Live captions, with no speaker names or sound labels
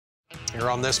Here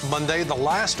on this Monday, the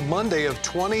last Monday of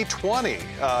 2020,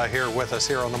 here with us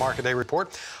here on the Market Day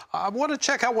Report. I want to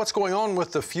check out what's going on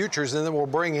with the futures, and then we'll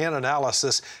bring in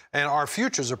analysis. And our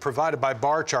futures are provided by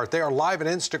Bar Chart. They are live and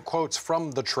instant quotes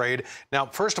from the trade. Now,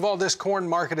 first of all, this corn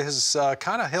market has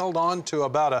kind of held on to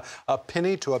about a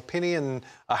penny to a penny and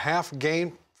a half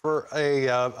gain for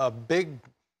a big.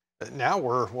 Now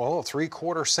we're, well, a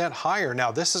 3/4 cent higher.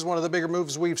 Now, this is one of the bigger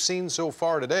moves we've seen so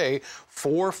far today.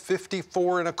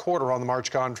 454 1/4 on the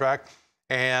March contract,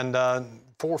 and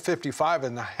 455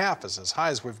 1/2 is as high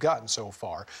as we've gotten so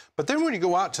far. But then when you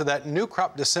go out to that new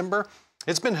crop December,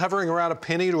 it's been hovering around a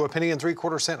penny to a penny and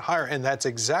 3/4 cent higher, and that's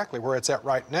exactly where it's at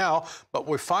right now. But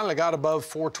we finally got above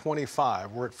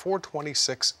 425. We're at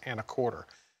 426 1/4.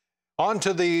 On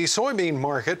to the soybean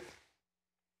market.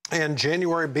 And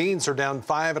January beans are down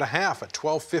 5 1/2 at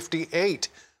 12.58.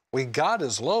 We got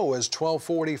as low as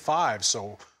 12.45.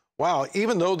 So, wow,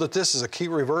 even though that this is a key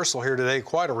reversal here today,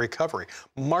 quite a recovery.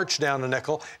 March down a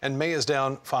nickel, and May is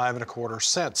down 5 1/4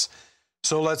 cents.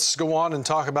 So let's go on and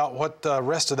talk about what the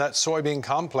rest of that soybean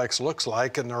complex looks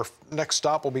like. And our next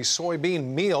stop will be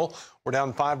soybean meal. We're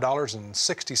down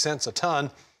 $5.60 a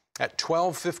ton at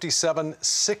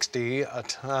 1257.60 a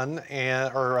ton,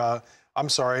 and I'm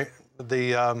sorry.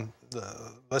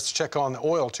 Let's check on the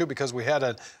oil too, because we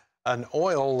had an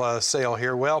oil sale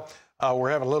here. Well,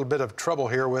 we're having a little bit of trouble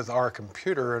here with our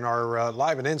computer and our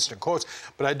live and instant quotes,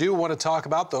 but I do want to talk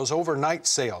about those overnight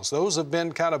sales. Those have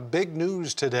been kind of big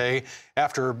news today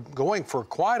after going for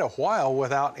quite a while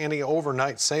without any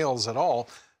overnight sales at all.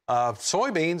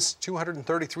 Soybeans,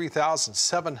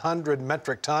 233,700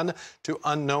 metric ton to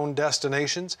unknown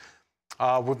destinations.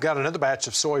 We've got another batch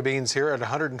of soybeans here at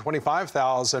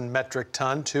 125,000 metric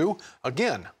ton to,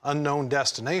 again, unknown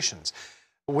destinations.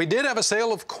 We did have a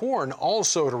sale of corn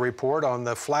also to report on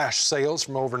the flash sales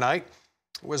from overnight.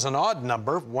 It was an odd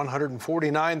number,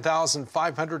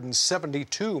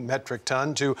 149,572 metric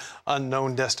ton to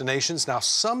unknown destinations. Now,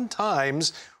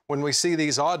 sometimes when we see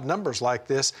these odd numbers like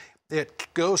this,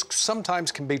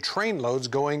 sometimes can be train loads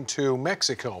going to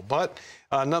Mexico, but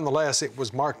nonetheless, it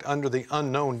was marked under the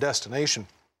unknown destination.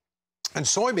 And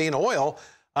soybean oil,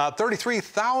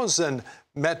 33,000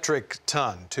 metric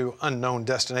ton to unknown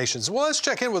destinations. Well, let's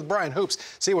check in with Brian Hoops,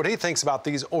 see what he thinks about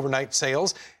these overnight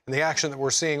sales and the action that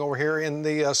we're seeing over here in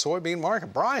the soybean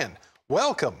market. Brian,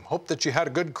 welcome. Hope that you had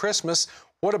a good Christmas.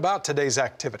 What about today's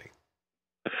activity?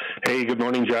 Hey, good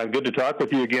morning, John. Good to talk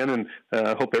with you again, and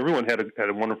hope everyone had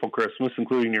a wonderful Christmas,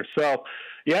 including yourself.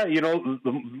 Yeah, you know,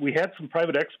 we had some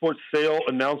private export sale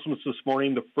announcements this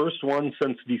morning, the first one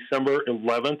since December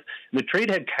 11th. And the trade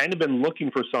had kind of been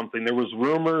looking for something. There was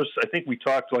rumors, I think we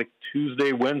talked like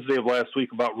Tuesday, Wednesday of last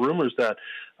week about rumors that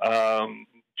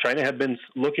China had been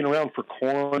looking around for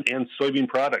corn and soybean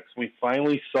products. We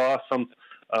finally saw some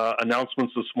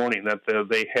announcements this morning that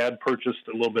they had purchased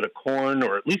a little bit of corn,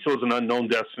 or at least it was an unknown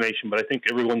destination, but I think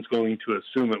everyone's going to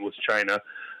assume it was China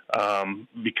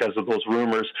because of those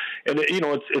rumors. And, you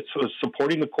know, it's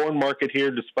supporting the corn market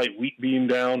here despite wheat being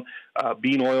down.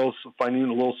 Bean oil's finding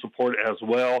a little support as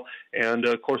well. And,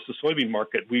 of course, the soybean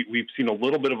market, we've seen a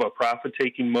little bit of a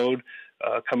profit-taking mode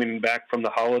coming back from the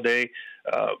holiday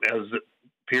as it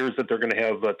appears that they're going to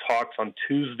have talks on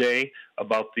Tuesday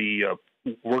about the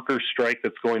worker strike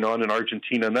that's going on in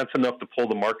Argentina, and that's enough to pull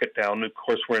the market down. Of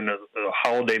course, we're in a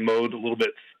holiday mode, a little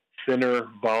bit thinner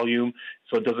volume,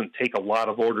 so it doesn't take a lot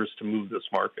of orders to move this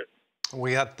market.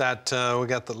 We got that. We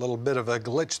got the little bit of a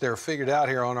glitch there figured out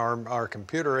here on our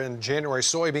computer. And January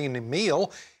soybean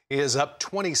meal is up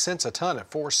 20 cents a ton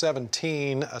at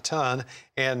 417 a ton.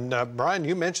 And Brian,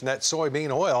 you mentioned that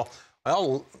soybean oil.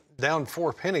 Well, down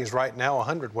 4 pennies right now,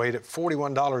 100 weight at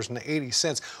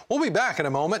 $41.80. We'll be back in a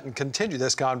moment and continue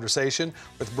this conversation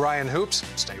with Brian Hoops.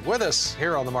 Stay with us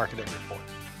here on the Market Day Report.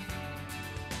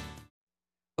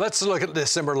 Let's look at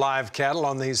December live cattle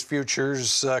on these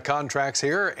futures contracts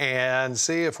here and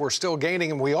see if we're still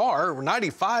gaining, and we are. We're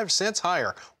 95 cents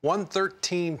higher,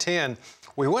 113.10.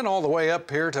 We went all the way up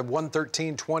here to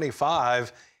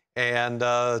 113.25. and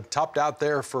topped out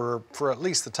there for at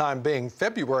least the time being.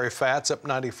 February fats up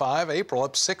 95, April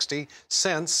up 60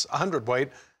 cents, 100 weight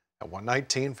at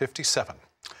 119.57.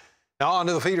 Now on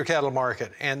to the feeder cattle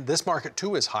market, and this market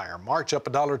too is higher. March up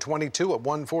 $1.22 at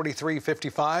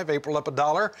 143.55, April up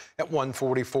 $1 at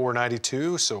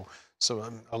 144.92. So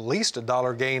at least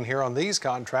 $1 gain here on these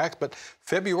contracts, but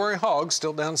February hogs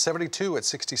still down 72 at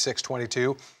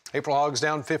 66.22. April hogs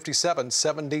down 57,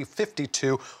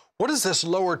 70.52. What does this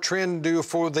lower trend do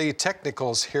for the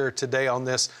technicals here today on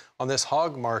this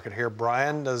hog market here,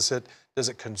 Brian? Does it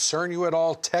concern you at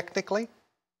all technically?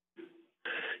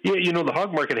 Yeah, the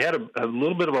hog market had a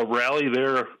little bit of a rally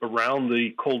there around the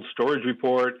cold storage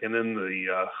report and then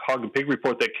the hog and pig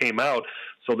report that came out.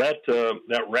 So that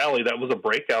rally, that was a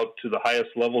breakout to the highest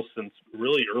level since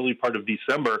really early part of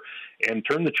December and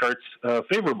turned the charts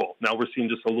favorable. Now we're seeing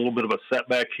just a little bit of a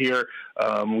setback here.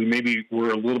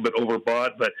 We're a little bit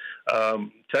overbought, but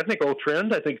technical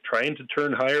trend, I think, trying to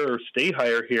turn higher or stay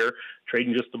higher here,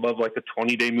 trading just above like a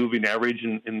 20-day moving average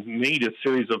and made a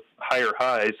series of higher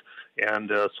highs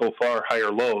and so far higher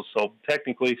lows. So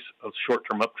technically a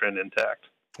short-term uptrend intact.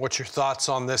 What's your thoughts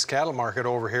on this cattle market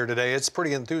over here today? It's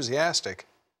pretty enthusiastic.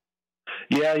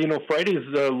 Yeah, Friday's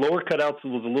lower cutouts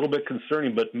was a little bit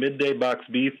concerning, but midday box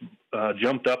beef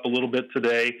jumped up a little bit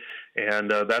today,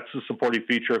 and that's a supportive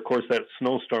feature. Of course, that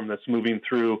snowstorm that's moving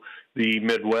through the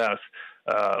Midwest,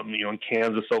 in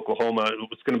Kansas, Oklahoma,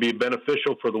 it's going to be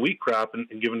beneficial for the wheat crop and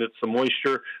giving it some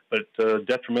moisture, but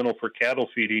detrimental for cattle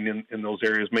feeding in those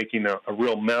areas, making a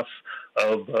real mess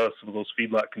of some of those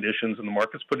feedlot conditions. And the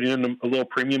market's putting in a little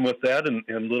premium with that and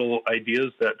little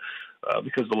ideas that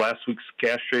because the last week's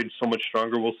cash trade is so much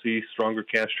stronger, we'll see stronger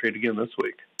cash trade again this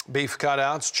week. Beef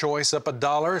cutouts, choice up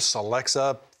 $1, selects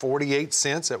up 48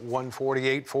 cents at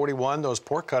 148.41. Those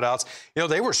pork cutouts,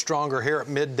 they were stronger here at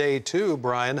midday too,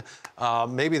 Brian.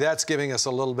 Maybe that's giving us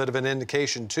a little bit of an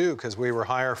indication too, because we were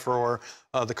higher for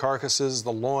the carcasses,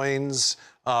 the loins,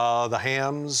 the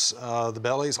hams, the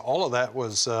bellies. All of that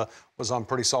was on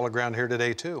pretty solid ground here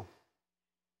today too.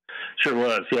 Sure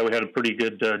was. Yeah, we had a pretty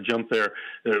good jump there.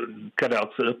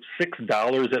 Cutouts up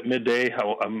 $6 at midday.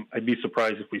 I'd be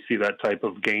surprised if we see that type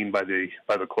of gain by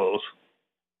the close.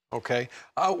 Okay.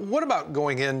 What about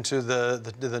going into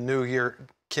the new year?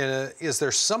 Is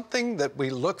there something that we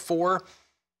look for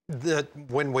that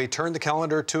when we turn the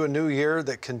calendar to a new year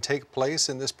that can take place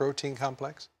in this protein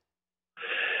complex?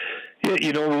 Yeah,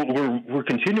 we're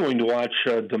continuing to watch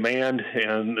demand,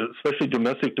 and especially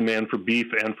domestic demand for beef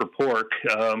and for pork.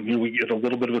 We get a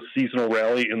little bit of a seasonal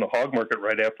rally in the hog market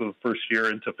right after the first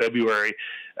year into February.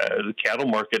 The cattle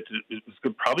market is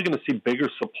probably going to see bigger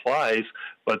supplies,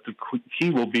 but the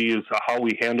key will be is how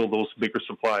we handle those bigger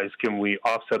supplies. Can we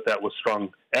offset that with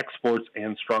strong exports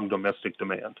and strong domestic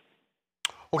demand?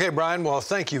 Okay, Brian, well,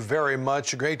 thank you very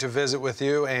much. Great to visit with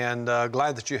you, and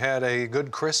glad that you had a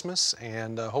good Christmas,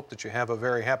 and hope that you have a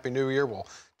very happy New Year. We'll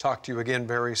talk to you again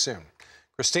very soon.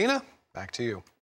 Christina, back to you.